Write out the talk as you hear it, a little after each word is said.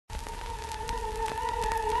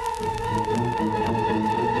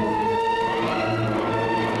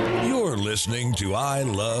You're listening to I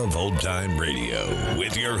Love Old Time Radio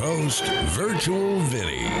with your host, Virtual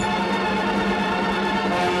Vinny.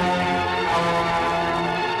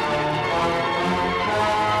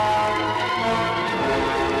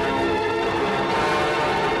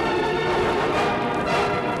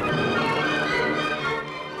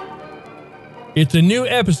 It's a new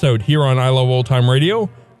episode here on I Love Old Time Radio.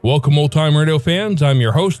 Welcome, Old Time Radio fans. I'm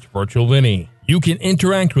your host, Virtual Vinny. You can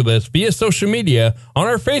interact with us via social media on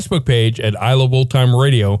our Facebook page at I Love Old Time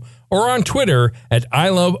Radio or on Twitter at I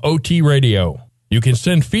Love OT Radio. You can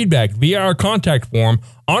send feedback via our contact form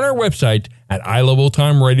on our website at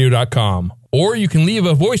iloveoldtimeradio.com, or you can leave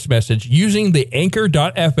a voice message using the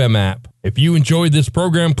Anchor.fm app. If you enjoyed this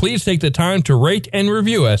program, please take the time to rate and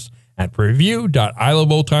review us at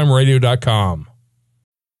review.iloveoldtimeradio.com.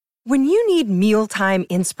 When you need mealtime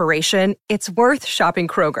inspiration, it's worth shopping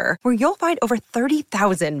Kroger, where you'll find over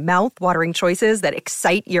 30,000 mouth-watering choices that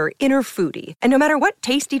excite your inner foodie. And no matter what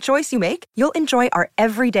tasty choice you make, you'll enjoy our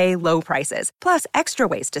everyday low prices, plus extra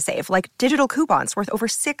ways to save, like digital coupons worth over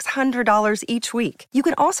 $600 each week. You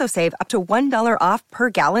can also save up to $1 off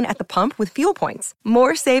per gallon at the pump with fuel points.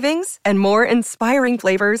 More savings and more inspiring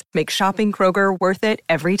flavors make shopping Kroger worth it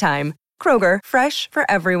every time. Kroger, fresh for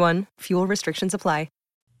everyone. Fuel restrictions apply.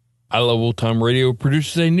 I Love Old Time Radio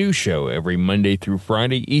produces a new show every Monday through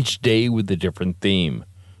Friday, each day with a different theme.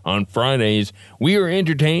 On Fridays, we are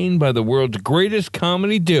entertained by the world's greatest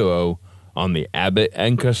comedy duo on the Abbott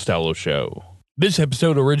and Costello Show. This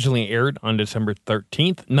episode originally aired on December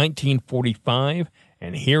 13th, 1945,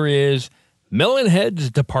 and here is Melonhead's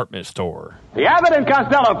Department Store. The Abbott and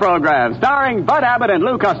Costello program, starring Bud Abbott and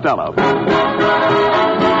Lou Costello.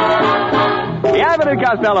 The Abbott and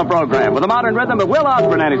Costello program, with a modern rhythm of Will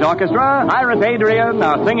Osborne and his orchestra, Iris Adrian,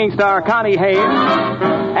 our singing star Connie Haynes,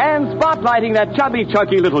 and spotlighting that chubby,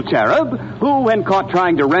 chunky little cherub who, when caught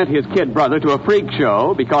trying to rent his kid brother to a freak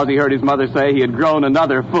show because he heard his mother say he had grown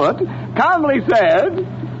another foot, calmly said,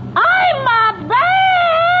 "I'm a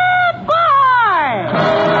bad boy!"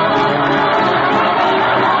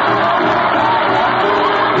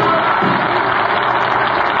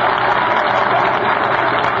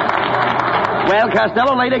 Well,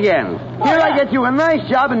 Costello, late again. Here I get you a nice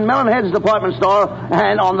job in Melonhead's department store,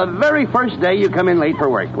 and on the very first day you come in late for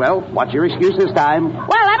work. Well, what's your excuse this time?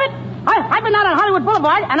 Well, Abbott, I've been out on Hollywood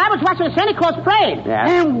Boulevard, and I was watching the Santa Claus parade. Yeah?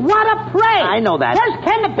 And what a parade! I know that. First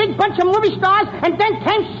came the big bunch of movie stars, and then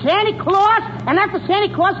came Santa Claus, and after Santa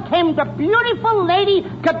Claus came the beautiful Lady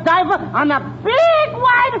Godiva on a big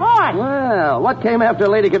white horse. Well, what came after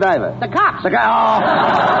Lady Godiva? The cops. The guy. Oh.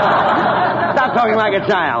 Stop talking like a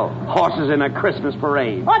child. Horses in a Christmas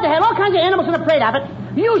parade. Oh, they had all kinds of animals in the parade, Abbott.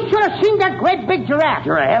 You should have seen that great big giraffe.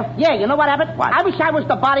 Giraffe? Yeah, you know what, Abbott? What? I wish I was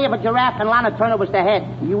the body of a giraffe and Lana Turner was the head.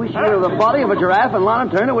 You wish you were the body of a giraffe and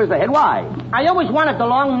Lana Turner was the head? Why? I always wanted the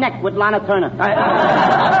long neck with Lana Turner.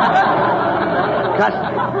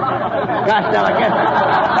 Costello,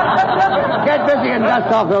 get busy and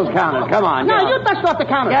dust off those counters. Come on. No, you dust off the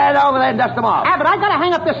counter. Get over there and dust them off. Abbott, I gotta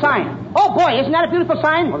hang up this sign. Oh, boy, isn't that a beautiful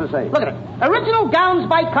sign? What does it say? Look at it. Original gowns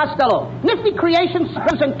by Costello. Nifty creations,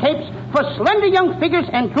 strips and capes for slender young figures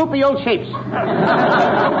and droopy old shapes.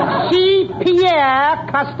 See Pierre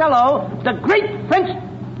Costello, the great French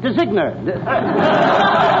designer.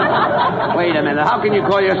 Wait a minute. How can you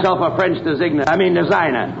call yourself a French designer? Have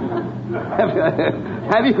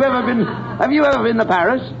you ever been to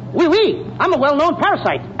Paris? Oui, oui. I'm a well-known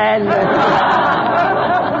parasite. And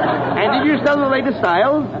did you study the latest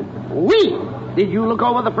styles? Oui. Did you look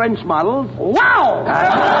over the French models? Wow!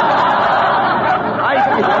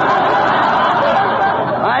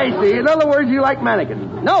 I see. In other words, you like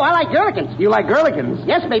mannequins. No, I like girlikins. You like girlikins?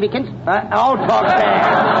 Yes, babykins. Talk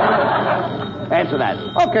fast. Answer that.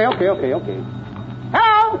 Okay.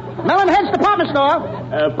 Hello? Melonhead's department store.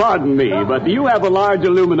 Pardon me, but do you have a large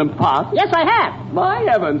aluminum pot? Yes, I have. My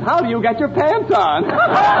heavens, how do you get your pants on?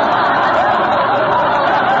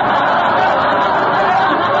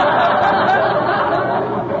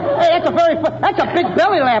 Hey, that's a big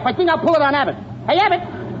belly laugh. I think I'll pull it on Abbott. Hey, Abbott,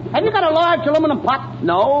 have you got a large aluminum pot?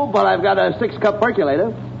 No, but I've got a 6-cup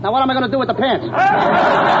percolator. Now, what am I going to do with the pants?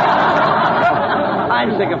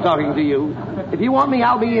 I'm sick of talking to you. If you want me,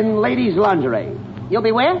 I'll be in ladies' lingerie. You'll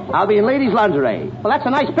be where? I'll be in ladies' lingerie. Well, that's a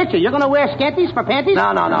nice picture. You're going to wear scanties for panties?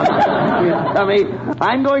 No. Tell me,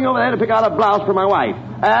 I'm going over there to pick out a blouse for my wife.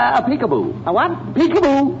 A peekaboo. A what?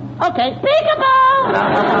 Peekaboo. Okay. Peekaboo!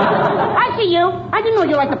 I see you. I didn't know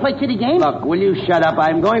you liked to play kitty games. Look, will you shut up?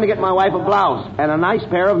 I'm going to get my wife a blouse and a nice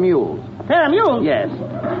pair of mules. A pair of mules? Yes.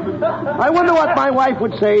 I wonder what my wife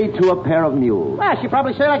would say to a pair of mules. Well, she'd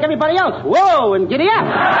probably say like everybody else, whoa, and giddy up.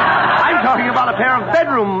 I'm talking about a pair of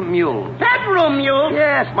bedroom mules. Bedroom mules?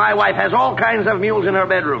 Yes, my wife has all kinds of mules in her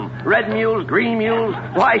bedroom. Red mules, green mules.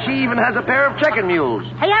 Why, she even has a pair of chicken mules.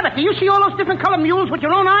 Hey, Abbott, do you see all those different colored mules with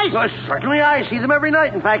your own eyes? Well, certainly I see them every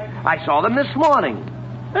night. In fact, I saw them this morning.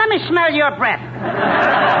 Let me smell your breath.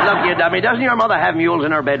 Look, you dummy, doesn't your mother have mules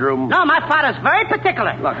in her bedroom? No, my father's very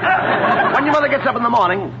particular. Look, when your mother gets up in the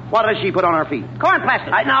morning, what does she put on her feet? Corn plaster.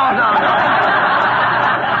 No.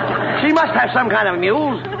 She must have some kind of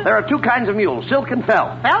mules. There are two kinds of mules, silk and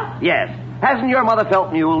felt. Felt? Yes. Hasn't your mother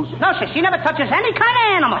felt mules? No, sir. She never touches any kind of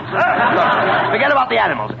animals. Look, forget about the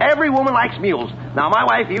animals. Every woman likes mules. Now, my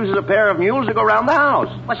wife uses a pair of mules to go around the house.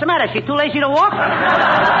 What's the matter? Is she too lazy to walk?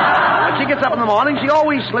 When she gets up in the morning, she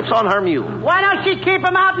always slips on her mule. Why don't she keep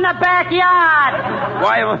them out in the backyard?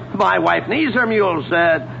 Why, my wife needs her mules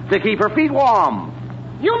to keep her feet warm.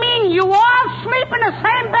 You mean you all sleep in the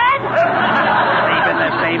same bed? Sleep in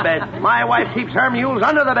the same bed. My wife keeps her mules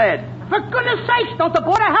under the bed. For goodness sakes, don't the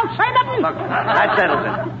Board of Health say nothing? Look, that settles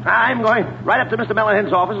it. I'm going right up to Mr.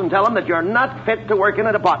 Melonhead's office and tell him that you're not fit to work in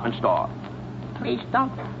a department store. Please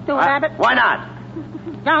don't do it, Abbott. Why not?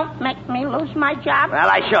 Don't make me lose my job. Well,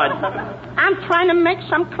 I should. I'm trying to make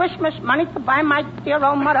some Christmas money to buy my dear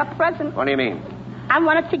old mother a present. What do you mean? I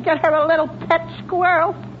wanted to get her a little pet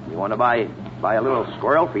squirrel. You want to buy a little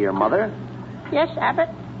squirrel for your mother? Yes, Abbott.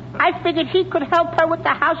 I figured he could help her with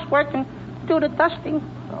the housework and do the dusting.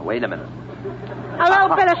 Oh, wait a minute. A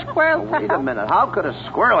little bit of squirrel to Wait help. a minute. How could a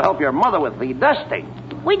squirrel help your mother with the dusting?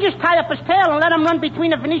 We just tie up his tail and let him run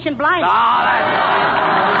between the Venetian blinds.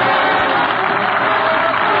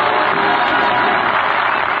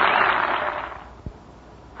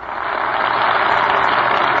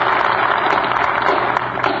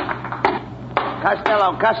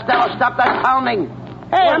 Costello, stop that pounding.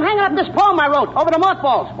 Hey, I'm hanging up this poem I wrote over the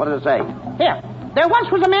mothballs. What does it say? Here. There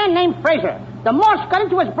once was a man named Fraser. The moths got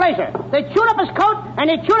into his blazer. They chewed up his coat, and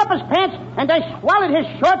they chewed up his pants, and they swallowed his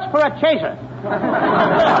shorts for a chaser.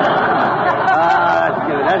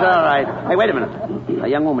 That's all right. Hey, wait a minute. A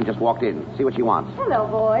young woman just walked in. See what she wants. Hello,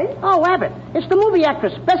 boys. Oh, Abbott. It's the movie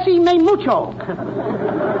actress, Bessie May Mucho.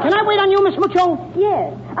 Can I wait on you, Miss Mucho?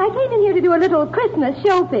 Yes, I came in here to do a little Christmas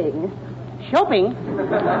shopping. Shopping?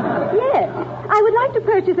 Yes, I would like to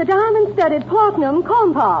purchase a diamond-studded platinum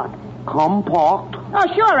compact. Compact? Oh,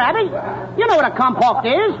 sure, Abby. You know what a compact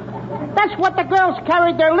is. That's what the girls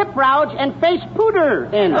carried their lip rouge and face powder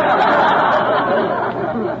in.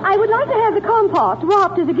 I would like to have the compact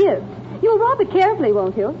wrapped as a gift. You'll wrap it carefully,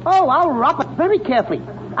 won't you? Oh, I'll wrap it very carefully.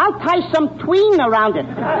 I'll tie some twine around it.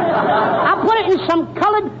 I'll put it in some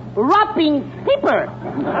colored wrapping paper.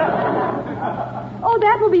 Oh,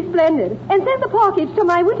 that will be splendid. And send the package to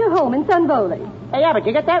my winter home in Sun Valley. Hey, Abbott,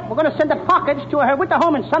 you get that? We're going to send the package to her winter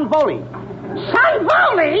home in Sun Valley. Sun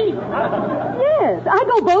Valley? Yes, I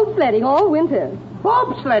go boat sledding all winter.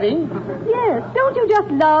 Bob sledding? Yes, don't you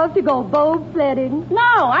just love to go boat sledding?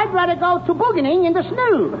 No, I'd rather go toboganing in the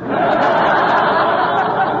snow.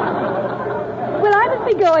 Well, I must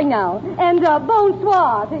be going now. And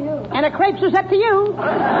bonsoir to you. And the crepes is up to you.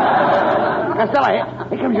 Costello,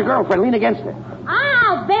 here comes your girlfriend. Lean against her.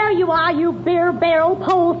 Ah, there you are, you beer barrel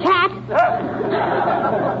polecat.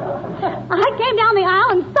 I came down the aisle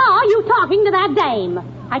and saw you talking to that dame.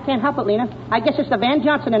 I can't help it, Lena. I guess it's the Van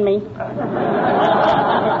Johnson in me.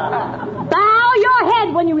 Bow your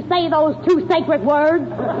head when you say those two sacred words.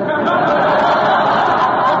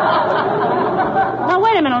 Now,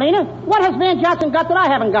 wait a minute, Lena. What has Van Johnson got that I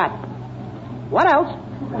haven't got? What else?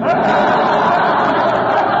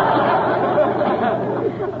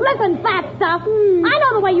 Listen, fat stuff. I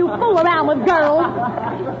know the way you fool around with girls.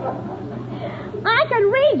 I can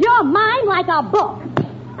read your mind like a book.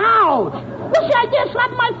 Ouch! What's the idea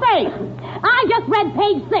slapping my face? I just read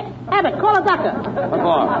page 6. Abbott, call a doctor. What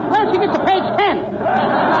for? Well, she gets to page 10.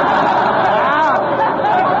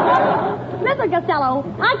 Mr. Costello,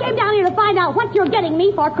 I came down here to find out what you're getting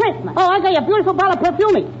me for Christmas. Oh, I got you a beautiful bottle of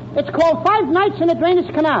perfume. It's called 5 Nights in the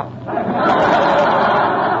Drainage Canal.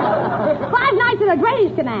 5 nights in a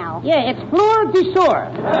drainage canal. Yeah, it's Fleur de Sour.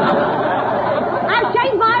 I've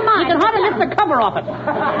changed my mind. You can hardly lift the cover off it.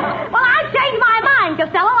 Well, I've changed my mind,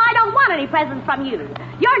 Costello. I don't want any presents from you.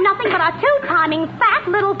 You're nothing but a two-timing, fat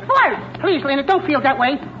little flirt. Please, Lena, don't feel that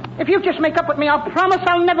way. If you just make up with me, I'll promise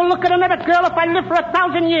I'll never look at another girl if I live for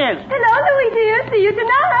 1,000 years. Hello, Louie, dear. See you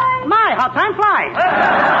tonight. My, how time flies.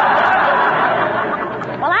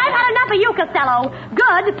 Well, I've had enough of you, Costello.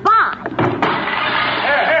 Goodbye.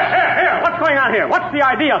 Here. What's going on here? What's the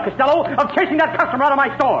idea, Costello, of chasing that customer out of my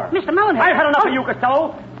store? Mr. Melonhead. I've had enough of you,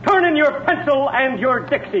 Costello. 2 turn in your pencil and your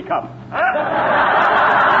Dixie cup.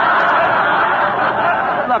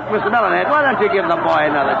 Look, Mr. Melonhead, why don't you give the boy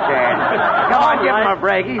another chance? Come on, give him a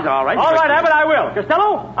break. He's all right. All right, Abbott, I will.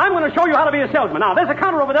 Costello, I'm going to show you how to be a salesman. Now, there's a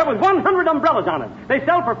counter over there with 100 umbrellas on it. They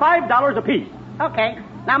sell for $5 apiece. Okay.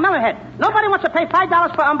 Now, Melonhead, nobody wants to pay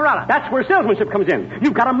 $5 for umbrella. That's where salesmanship comes in.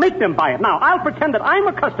 You've got to make them buy it. Now, I'll pretend that I'm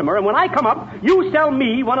a customer, and when I come up, you sell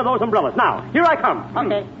me one of those umbrellas. Now, here I come.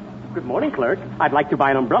 Okay. Good morning, clerk. I'd like to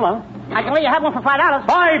buy an umbrella. I can let you have one for $5.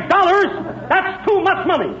 $5? That's too much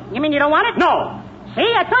money. You mean you don't want it? No. See,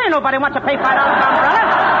 I tell you nobody wants to pay $5 for umbrella.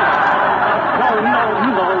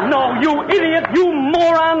 No, you idiot, you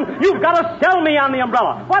moron. You've got to sell me on the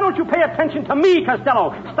umbrella. Why don't you pay attention to me,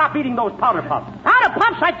 Costello? Stop eating those powder puffs. Powder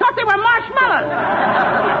puffs? I thought they were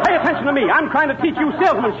marshmallows. Pay attention to me. I'm trying to teach you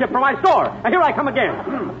salesmanship for my store. Now, here I come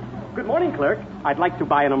again. Good morning, clerk. I'd like to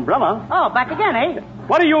buy an umbrella. Oh, back again, eh?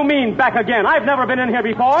 What do you mean, back again? I've never been in here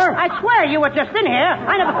before. I swear you were just in here.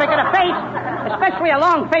 I never figured a face, especially a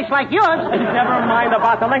long face like yours. Never mind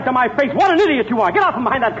about the length of my face. What an idiot you are. Get out from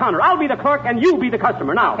behind that counter. I'll be the clerk and you be the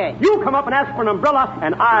customer. Now, okay. You come up and ask for an umbrella,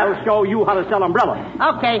 and I'll show you how to sell umbrellas.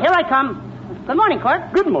 Okay, here I come. Good morning,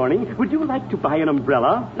 clerk. Good morning. Would you like to buy an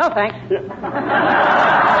umbrella? No, thanks. No,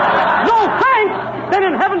 thanks? Then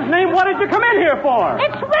in heaven's name, what did you come in here for?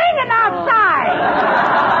 It's raining outside.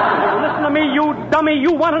 Listen to me, you dummy.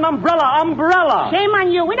 You want an umbrella. Umbrella. Shame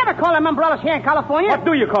on you. We never call them umbrellas here in California. What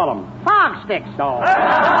do you call them? Fog sticks. Oh.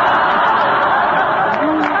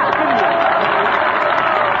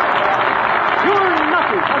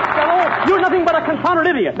 You're nothing but a confounded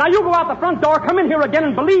idiot. Now, you go out the front door, come in here again,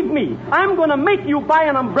 and believe me, I'm going to make you buy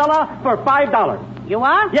an umbrella for $5. You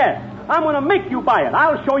are? Yes. I'm going to make you buy it.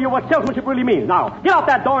 I'll show you what salesmanship really means. Now, get out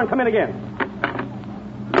that door and come in again.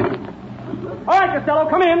 All right, Costello,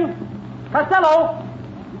 come in. Costello!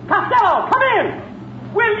 Costello, come in!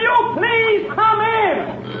 Will you please come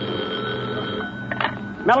in?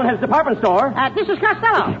 Melonhead's department store. This is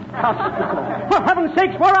Costello. For heaven's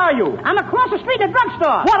sakes, where are you? I'm across the street at the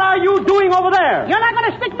drugstore. What are you doing over there? You're not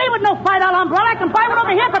going to stick me with no $5 umbrella. I can buy one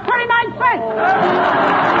over here for 39 cents.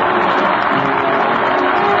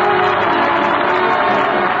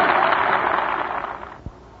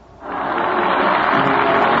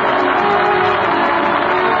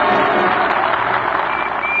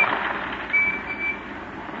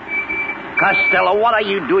 Costello, what are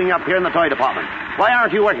you doing up here in the toy department? Why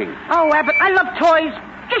aren't you working? Oh, Abbott, I love toys.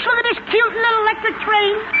 Just look at this cute little electric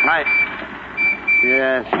train.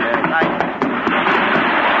 Yes.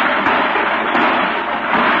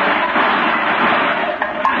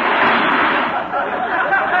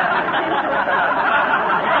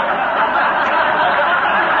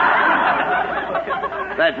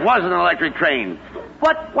 That was an electric train.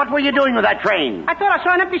 What were you doing with that train? I thought I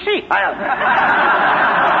saw an empty seat. Oh,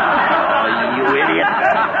 you idiot.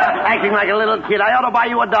 Acting like a little kid. I ought to buy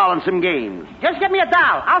you a doll and some games. Just get me a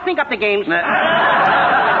doll. I'll think up the games. You'd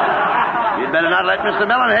better not let Mr.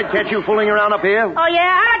 Melonhead catch you fooling around up here. Oh,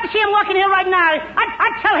 yeah? I'd like to see him walking here right now.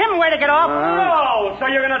 I'd tell him where to get off. Oh, so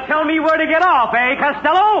you're going to tell me where to get off, eh,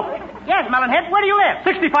 Costello? Yes, Melonhead. Where do you live?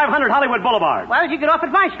 6500 Hollywood Boulevard. Why don't you get off at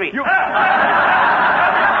Vine Street?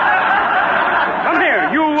 Come here,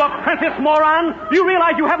 you apprentice moron. Do you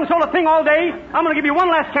realize you haven't sold a thing all day? I'm going to give you one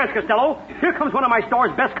last chance, Costello. Here comes one of my store's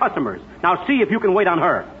best customers. Now see if you can wait on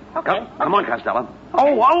her. Okay. Come on, Costello.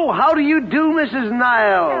 Oh, how do you do, Mrs.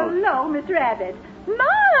 Niles? Hello, Mr. Abbott.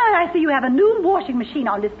 My, I see you have a new washing machine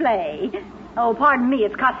on display. Oh, pardon me,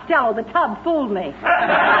 it's Costello. The tub fooled me.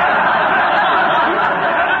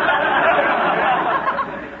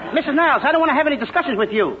 Mrs. Niles, I don't want to have any discussions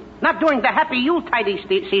with you. Not during the happy Yuletide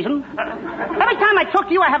season. Every time I talk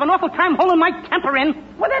to you, I have an awful time holding my temper in.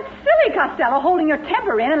 Well, that's silly, Costello, holding your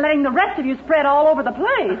temper in and letting the rest of you spread all over the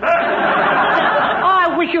place. Oh,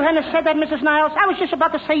 I wish you hadn't said that, Mrs. Niles. I was just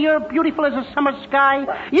about to say you're beautiful as a summer sky.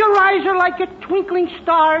 Your eyes are like your twinkling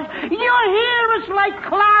stars. Your hair is like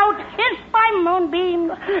clouds kissed by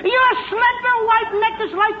moonbeams. Your slender white neck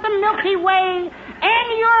is like the Milky Way. And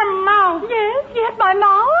your mouth. Yes, my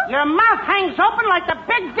mouth. Your mouth hangs open like the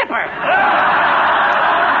Big Dipper.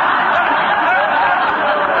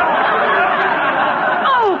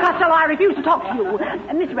 Oh, Costello, I refuse to talk to you.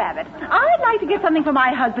 Miss Rabbit, I'd like to get something for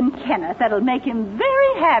my husband, Kenneth, that'll make him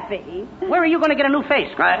very happy. Where are you going to get a new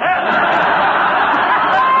face?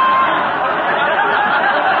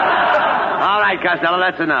 All right, Costello,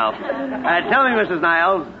 that's enough. Tell me, Mrs.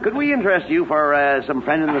 Niles, could we interest you for some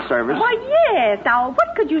friend in the service? Why, yes. Now,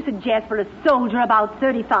 what could you suggest for a soldier about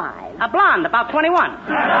 35? A blonde, about 21.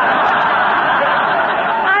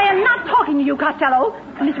 I am not talking to you, Costello.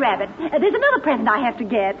 Miss Rabbit, there's another present I have to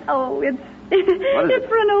get. Oh, it's It's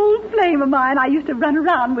for an old flame of mine I used to run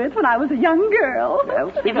around with when I was a young girl.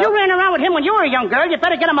 Well, If you ran around with him when you were a young girl, you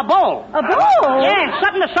better get him a bowl. A bowl? Yeah, and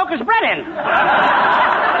something to soak his bread in.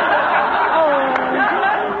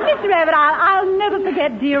 Mr. Abbott, I'll never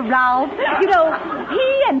forget dear Ralph. You know,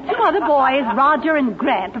 he and two other boys, Roger and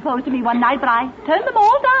Grant, proposed to me one night, but I turned them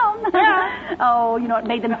all down. Oh, you know, it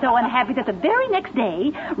made them so unhappy that the very next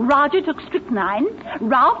day, Roger took strychnine,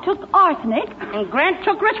 Ralph took arsenic, And Grant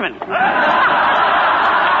took Richmond. I've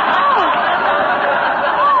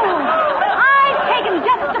taken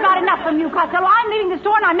just about enough from you, Costello. I'm leaving the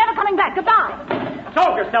store and I'm never coming back. Goodbye. So,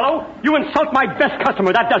 Costello, you insult my best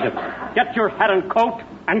customer. That does it. Get your hat and coat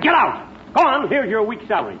and get out. Go on, here's your week's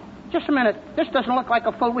salary. Just a minute. This doesn't look like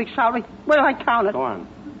a full week's salary. Where do I count it? Go on.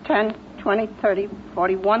 10, 20, 30,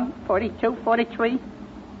 41, 42, 43.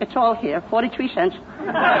 It's all here. 43 cents.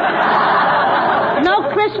 No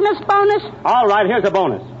Christmas bonus? All right, here's a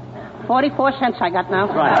bonus. 44 cents I got now.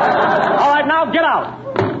 Right. All right, now get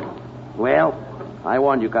out. Well, I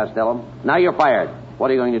warned you, Costello. Now you're fired. What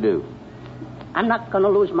are you going to do? I'm not going to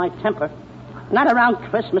lose my temper. Not around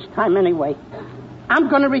Christmas time anyway. I'm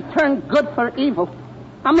going to return good for evil.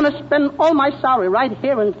 I'm going to spend all my salary right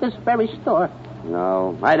here in this very store.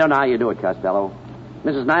 No, I don't know how you do it, Costello.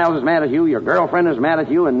 Mrs. Niles is mad at you, your girlfriend is mad at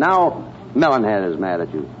you, and now Melonhead is mad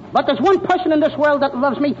at you. But there's one person in this world that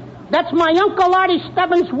loves me. That's my Uncle Artie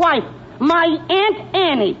Stebbins' wife, my Aunt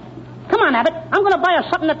Annie. Come on, Abbott. I'm going to buy her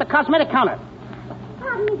something at the cosmetic counter.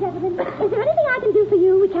 Pardon me, gentlemen. Is there anything I can do for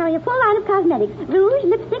you? We carry a full line of cosmetics. Rouge,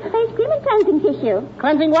 lipstick, face cream, and cleansing tissue.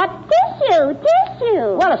 Cleansing what? Tissue.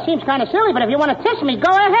 Well, it seems kind of silly, but if you want to tiss me,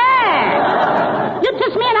 go ahead. You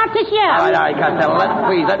tiss me and I'll tiss you. All right, Costello,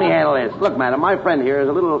 please, let me handle this. Look, madam, my friend here is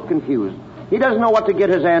a little confused. He doesn't know what to get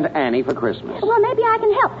his Aunt Annie for Christmas. Well, maybe I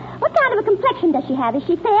can help. What kind of a complexion does she have? Is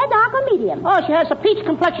she fair, dark, or medium? Oh, she has a peach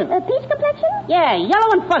complexion. A peach complexion? Yeah,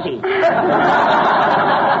 yellow and fuzzy. Well,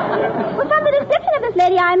 from the description of this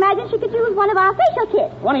lady, I imagine she could use one of our facial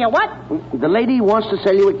kits. One of your what? The lady wants to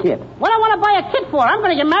sell you a kit. What do I want to buy a kit for? I'm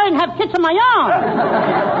going to get married and have kits of my own.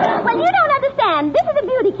 Well, you don't understand. This is a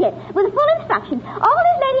beauty kit with full instructions. All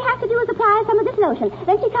this lady has to do is apply some of this lotion.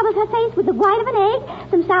 Then she covers her face with the white of an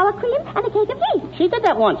egg, some sour cream, and a cake of tea. She did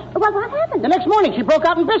that once. Well, what happened? The next morning, she broke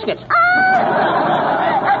out in biscuits.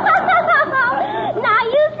 Now,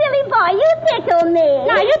 you silly boy, you tickle me.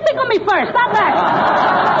 Now, you tickle me first. Stop that.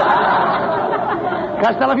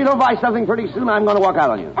 Costello, if you don't buy something pretty soon, I'm going to walk out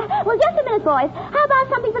on you. Well, just a minute, boys. How about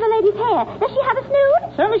something for the lady's hair? Does she have a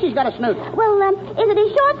snoot? Certainly she's got a snoot. Well, is it a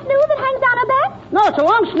short snoot that hangs down her back? No, it's a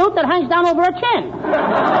long snoot that hangs down over her chin.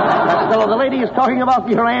 Costello, the lady is talking about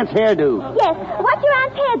your aunt's hairdo. Yes. What's your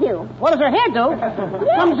aunt's hair do? What does her hair do? Yes.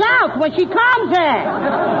 Comes out when she combs it.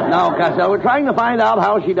 No, Costello, we're trying to find out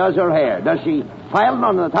how she does her hair. Does she pile it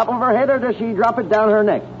on the top of her head, or does she drop it down her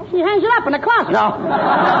neck? She hangs it up in the closet. No.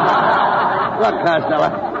 Look, Costello,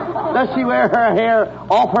 does she wear her hair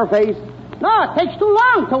off her face? No, it takes too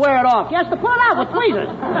long to wear it off. She has to pull it out with tweezers.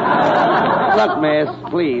 Look, miss,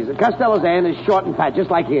 please. Costello's aunt is short and fat, just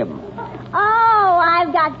like him. Oh,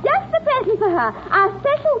 I've got just the present for her. Our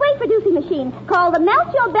special weight-reducing machine called the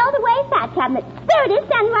Melt Your Belt Away Fat Cabinet. There it is,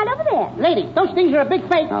 standing right over there. Lady, those things are a big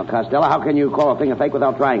fake. Now, Costello, how can you call a thing a fake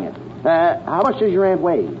without trying it? How much does your aunt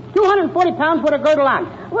weigh? 240 pounds with a girdle on.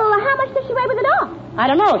 Well, how much does she weigh with it off? I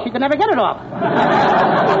don't know. She could never get it off.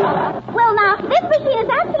 Well, now, this machine is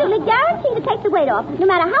absolutely guaranteed to take the weight off, no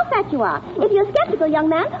matter how fat you are. If you're skeptical, young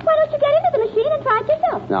man, why don't you get into the machine and try it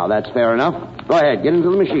yourself? Now, that's fair enough. Go ahead, get into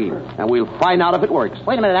the machine, and we'll find out if it works.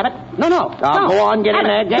 Wait a minute, Abbott. No. Now, go on, get in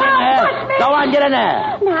there. Get in there. Go on, get in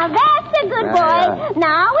there. Now, that's a good boy.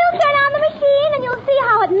 Now, we'll turn on the machine, and you'll see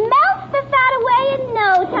how it melts the fat away in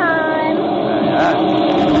no time.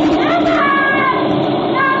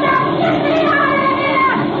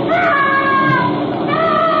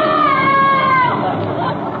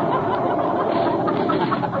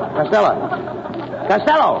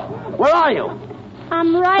 Costello, where are you?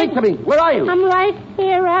 I'm right. Speak to me. Where are you? I'm right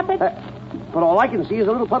here, Abbott. But all I can see is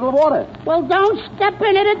a little puddle of water. Well, don't step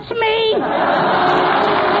in it. It's me.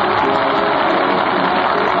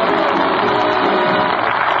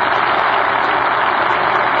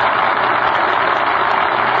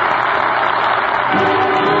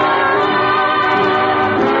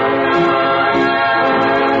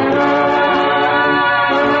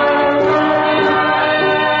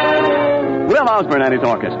 Osborne and his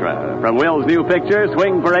orchestra. From Will's new picture,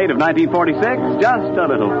 Swing Parade of 1946, just a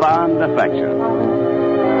little fond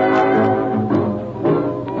affection.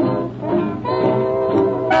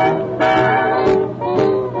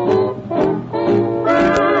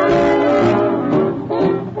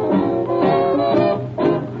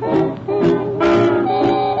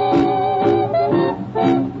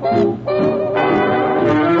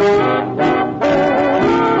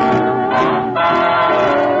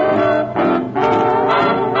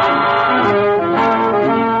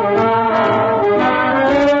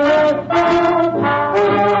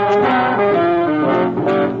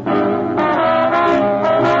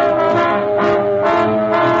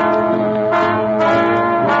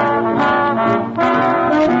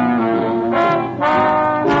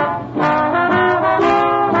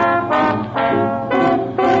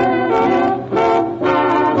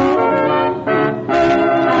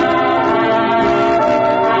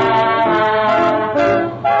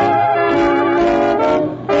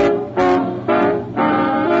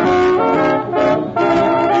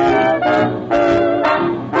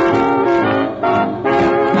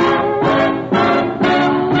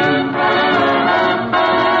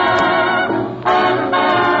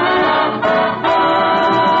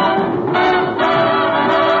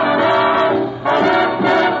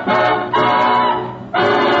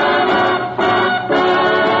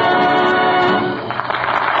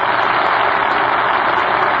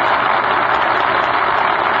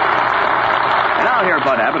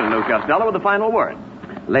 Costello with the final word.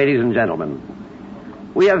 Ladies and gentlemen,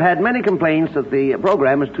 we have had many complaints that the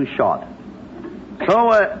program is too short.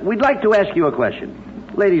 So, we'd like to ask you a question.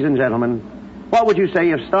 Ladies and gentlemen, what would you say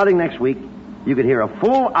if starting next week you could hear a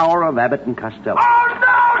full hour of Abbott and Costello? Oh, no,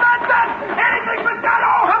 not that! Anything but that!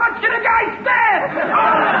 Oh, how much can a guy stand?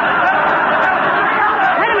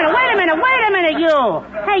 Wait a minute, you!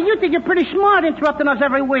 Hey, you think you're pretty smart interrupting us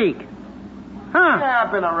every week. Huh? Yeah,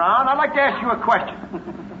 I've been around. I'd like to ask you a question.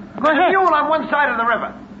 Go ahead. There's a mule on one side of the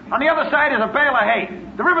river. On the other side is a bale of hay.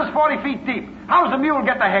 The river's 40 feet deep. How does the mule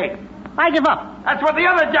get the hay? I give up. That's what the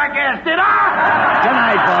other jackass did. Good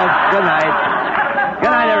night, folks. Good night.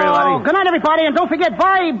 Good night, everybody. Good night, everybody. And don't forget,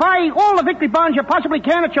 buy all the victory bonds you possibly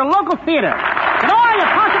can at your local theater. Get all you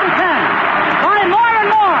possibly can. Buy more and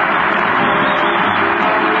more.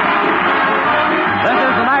 This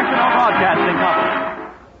is the National Broadcasting Company.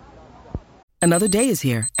 Another day is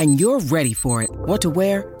here, and you're ready for it. What to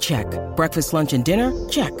wear? Check. Breakfast, lunch, and dinner?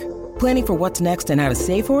 Check. Planning for what's next and how to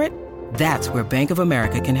save for it? That's where Bank of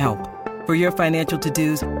America can help. For your financial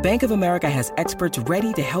to-dos, Bank of America has experts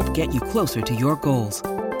ready to help get you closer to your goals.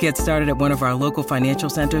 Get started at one of our local financial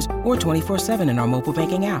centers or 24/7 in our mobile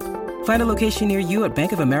banking app. Find a location near you at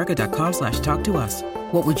bankofamerica.com/talktous.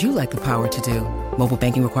 What would you like the power to do? Mobile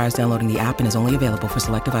banking requires downloading the app and is only available for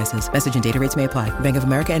select devices. Message and data rates may apply. Bank of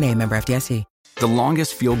America N.A., member FDIC. The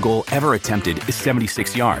longest field goal ever attempted is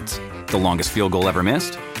 76 yards. The longest field goal ever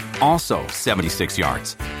missed? Also 76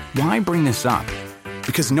 yards. Why bring this up?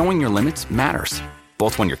 Because knowing your limits matters,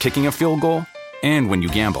 both when you're kicking a field goal and when you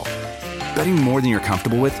gamble. Betting more than you're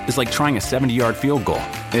comfortable with is like trying a 70-yard field goal.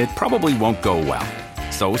 It probably won't go well.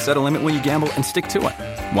 So set a limit when you gamble and stick to it.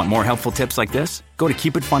 Want more helpful tips like this? Go to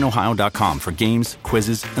keepitfunohio.com for games,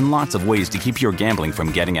 quizzes, and lots of ways to keep your gambling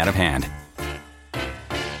from getting out of hand.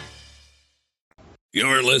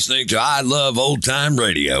 You're listening to I Love Old Time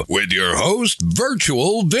Radio with your host,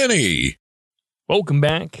 Virtual Vinny. Welcome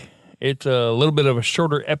back. It's a little bit of a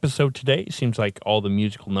shorter episode today. Seems like all the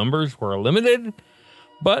musical numbers were limited,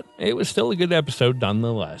 but it was still a good episode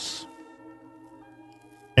nonetheless.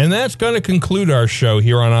 And that's going to conclude our show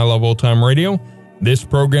here on I Love Old Time Radio. This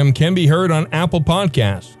program can be heard on Apple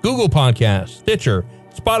Podcasts, Google Podcasts, Stitcher,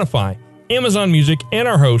 Spotify, Amazon Music, and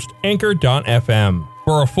our host, Anchor.fm.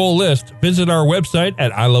 For a full list, visit our website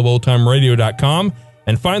at iloveoldtimeradio.com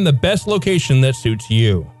and find the best location that suits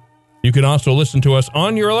you. You can also listen to us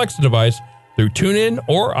on your Alexa device through TuneIn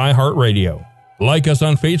or iHeartRadio. Like us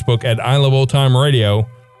on Facebook at I Love Old Time Radio.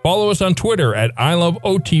 Follow us on Twitter at I Love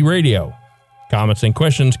OT Radio. Comments and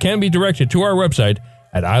questions can be directed to our website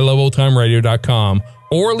at iloveoldtimeradio.com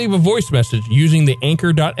or leave a voice message using the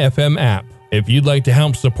Anchor.fm app. If you'd like to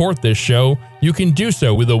help support this show, you can do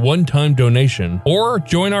so with a one-time donation or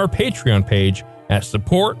join our Patreon page at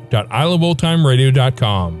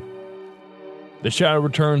support.iloveoldtimeradio.com. The show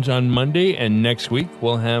returns on Monday, and next week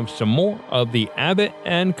we'll have some more of the Abbott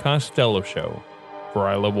and Costello show. For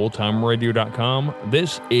iloveoldtimeradio.com,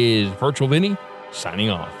 this is Virtual Vinny signing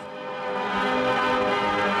off.